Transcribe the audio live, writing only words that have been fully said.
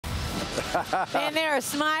And there are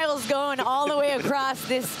smiles going all the way across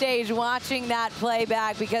this stage watching that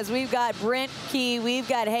playback, because we've got Brent Key, we've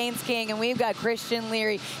got Haynes King, and we've got Christian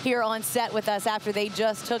Leary here on set with us after they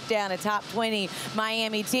just took down a top 20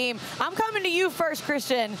 Miami team. I'm coming to you first,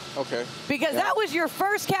 Christian. Okay. Because that was your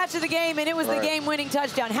first catch of the game, and it was the game-winning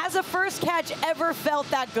touchdown. Has a first catch ever felt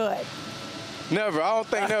that good? Never. I don't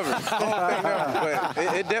think never.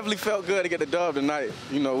 But it definitely felt good to get the dub tonight.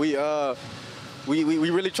 You know, we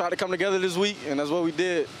really tried to come together this week, and that's what we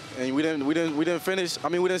did. And we didn't finish. I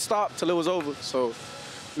mean, we didn't stop till it was over. So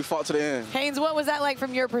we fought to the end. Haynes, what was that like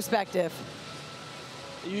from your perspective?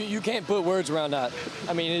 You can't put words around that.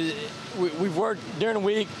 I mean, we've worked during the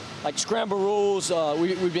week, like scramble rules.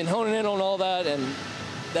 We've been honing in on all that, and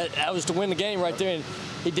that was to win the game right there. And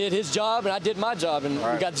he did his job, and I did my job, and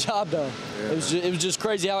we got the job done. Yeah. It was just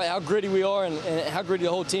crazy how gritty we are and how gritty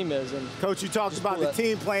the whole team is. And Coach, you talked about the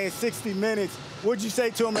team playing 60 minutes. What did you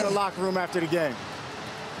say to him in the locker room after the game?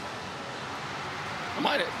 I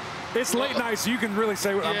might have. It's late night, so you can really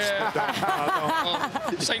say what I'm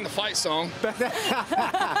saying the fight song.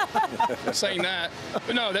 Saying that.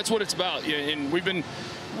 But no, that's what it's about. Yeah, and we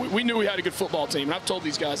knew we had a good football team, and I've told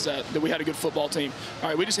these guys that we had a good football team. All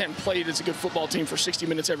right, we just hadn't played as a good football team for 60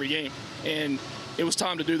 minutes every game, and it was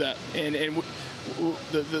time to do that. And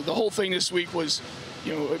the whole thing this week was,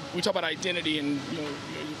 you know, we talk about identity and you know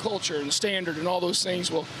culture and standard and all those things.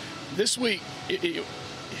 Well, this week,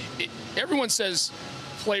 everyone says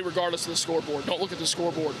play regardless of the scoreboard. Don't look at the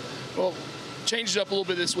scoreboard. Well, changed it up a little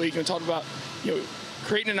bit this week and talked about, you know,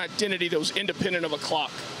 creating an identity that was independent of a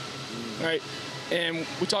clock, right? And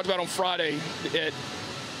we talked about on Friday that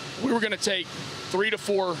we were going to take 3 to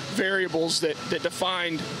 4 variables that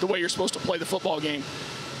defined the way you're supposed to play the football game.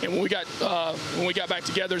 And when we got back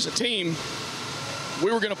together as a team,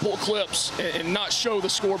 we were going to pull clips and not show the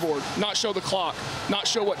scoreboard, not show the clock, not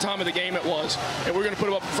show what time of the game it was. And we're going to put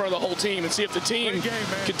them up in front of the whole team and see if the team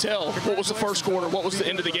could tell what was the first quarter, what was the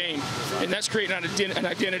end of the game. And that's creating an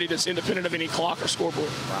identity that's independent of any clock or scoreboard.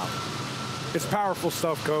 Wow. It's powerful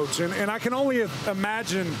stuff, Coach. And I can only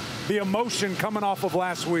imagine the emotion coming off of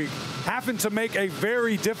last week, having to make a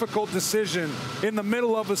very difficult decision in the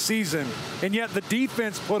middle of a season, and yet the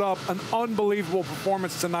defense put up an unbelievable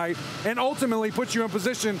performance tonight and ultimately put you in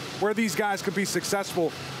position where these guys could be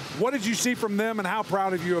successful. What did you see from them, and how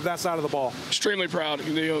proud of you of that side of the ball? Extremely proud.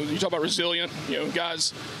 You know, you talk about resilient,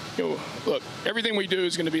 guys, look, everything we do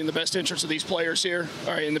is going to be in the best interest of these players here,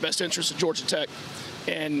 all right, in the best interest of Georgia Tech.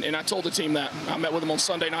 And I told the team that. I met with them on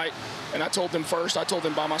Sunday night, and I told them first. I told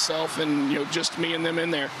them by myself, and just me and them in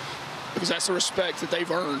there, because that's the respect that they've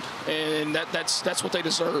earned, and that's what they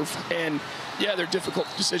deserve. And yeah, they're difficult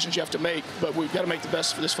decisions you have to make, but we've got to make the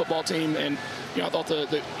best for this football team. And I thought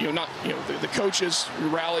the coaches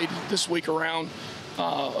rallied this week around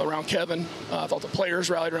Kevin. I thought the players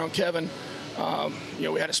rallied around Kevin.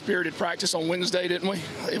 We had a spirited practice on Wednesday, didn't we?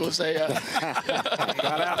 It was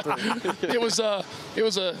it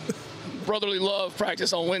was a brotherly love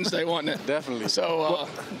practice on Wednesday, wasn't it? Definitely. So,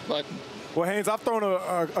 Well, Haynes, I've thrown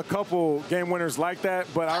a couple game winners like that,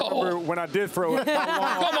 but I remember when I did throw it. Come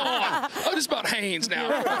on. Oh, this is about Haynes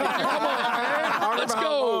now. Come on, let's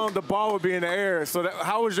go. The ball would be in the air. So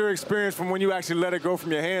how was your experience from when you actually let it go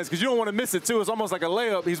from your hands? Because you don't want to miss it, too. It's almost like a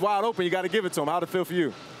layup. He's wide open. You got to give it to him. How'd it feel for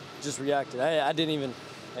you? Just reacted. I didn't even,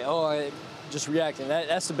 just reacting.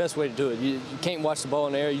 That's the best way to do it. You can't watch the ball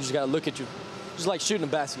in the air. You just got to look at just like shooting a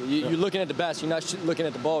basket. You're looking at the basket. You're not looking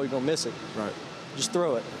at the ball. You're going to miss it. Right. Just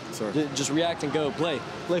throw it. Sorry. Just react and go. Play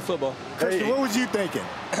football. Christian, what was you thinking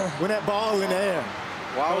when that ball in the air?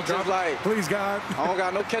 Well, I was just like, please, God. I don't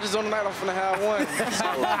got no catches on the night. I'm finna have one.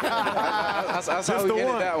 So that's how we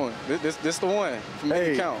ended that one. This the one. Make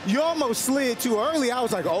it count. You almost slid too early. I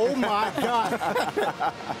was like, oh, my God.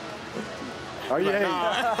 Are you looking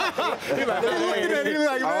at him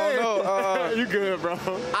like, man. I don't know. You good, bro.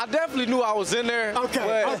 I definitely knew I was in there.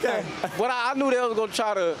 Okay. But I knew they was going to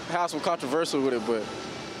try to have some controversy with it, but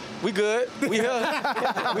we good. We here.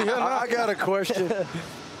 We here now. I got a question.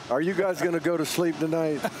 Are you guys going to go to sleep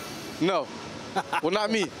tonight? No. Well, not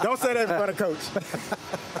me. Don't say that in front of Coach.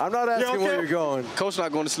 I'm not asking where you're going. Coach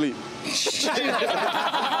not going to sleep.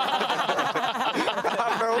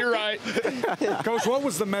 You're right. Coach, what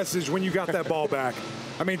was the message when you got that ball back?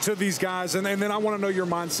 I mean, to these guys, and then I want to know your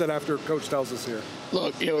mindset after Coach tells us here.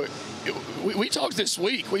 Look, we talked this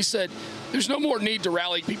week. We said there's no more need to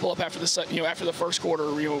rally people up after the first quarter.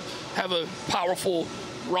 Have a powerful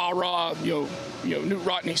rah-rah, Newt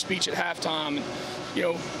Rodney speech at halftime. And,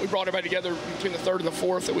 we brought everybody together between the third and the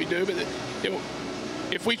fourth that we do. But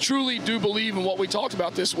if we truly do believe in what we talked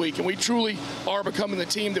about this week, and we truly are becoming the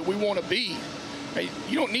team that we want to be, Right?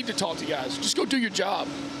 You don't need to talk to guys. Just go do your job.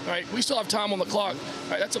 Right? We still have time on the clock.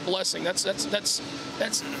 Right? That's a blessing. That's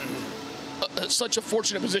such a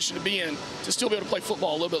fortunate position to be in, to still be able to play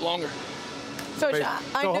football a little bit longer. So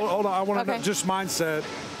hold on, I want to okay. know just mindset.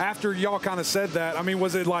 After y'all kind of said that, I mean,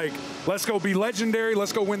 was it like, let's go be legendary,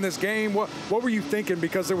 let's go win this game? What were you thinking?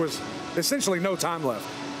 Because there was essentially no time left.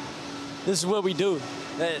 This is what we do.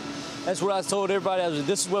 That's what I told everybody.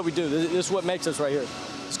 This is what we do. This is what makes us right here.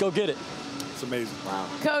 Let's go get it. It's amazing. Wow.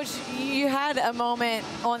 Coach, you had a moment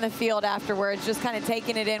on the field afterwards, just kind of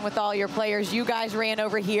taking it in with all your players. You guys ran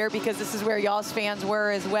over here because this is where y'all's fans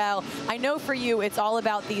were as well. I know for you, it's all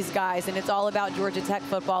about these guys, and it's all about Georgia Tech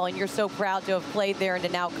football, and you're so proud to have played there and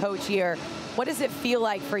to now coach here. What does it feel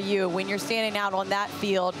like for you when you're standing out on that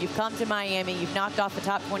field? You've come to Miami, you've knocked off a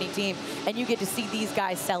top 20 team, and you get to see these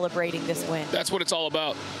guys celebrating this win. That's what it's all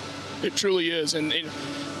about. It truly is. And you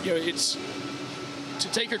know, it's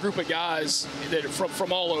to take a group of guys that are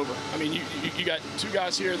from all over. I mean, you got 2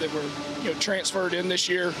 guys here that were, you know, transferred in this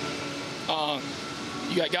year.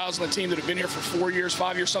 You got guys on the team that have been here for 4 years,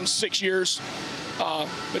 5 years, some 6 years.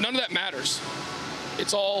 But none of that matters.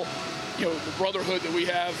 It's all, you know, the brotherhood that we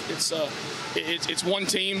have. It's one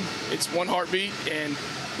team. It's one heartbeat. And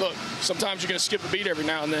look, sometimes you're going to skip a beat every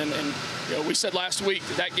now and then. And you know, we said last week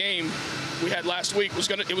that game we had last week was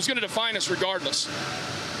going to define us regardless.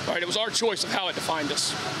 All right, it was our choice of how it defined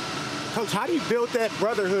us. Coach, how do you build that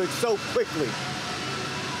brotherhood so quickly?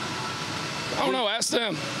 I don't know. Ask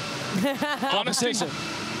them. Competition.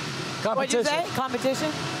 What'd you say?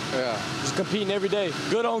 Competition? Yeah. Just competing every day.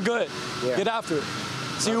 Good on good. Yeah. Get after it.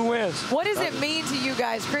 See who wins. What does it mean to you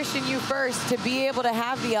guys, Christian, you first, to be able to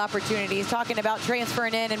have the opportunities, talking about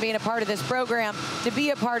transferring in and being a part of this program, to be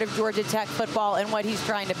a part of Georgia Tech football and what he's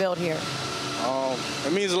trying to build here?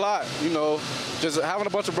 It means a lot, you know, just having a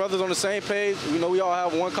bunch of brothers on the same page. You know, we all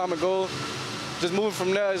have one common goal. Just moving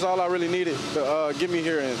from there is all I really needed to get me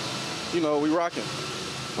here, and, you know, we rocking.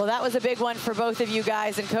 Well, that was a big one for both of you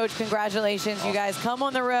guys, and Coach, congratulations. You guys come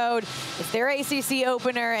on the road. It's their ACC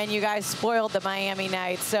opener, and you guys spoiled the Miami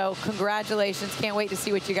Knights. So congratulations. Can't wait to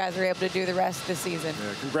see what you guys are able to do the rest of the season.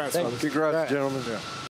 Yeah, congrats, Congrats, gentlemen. Yeah.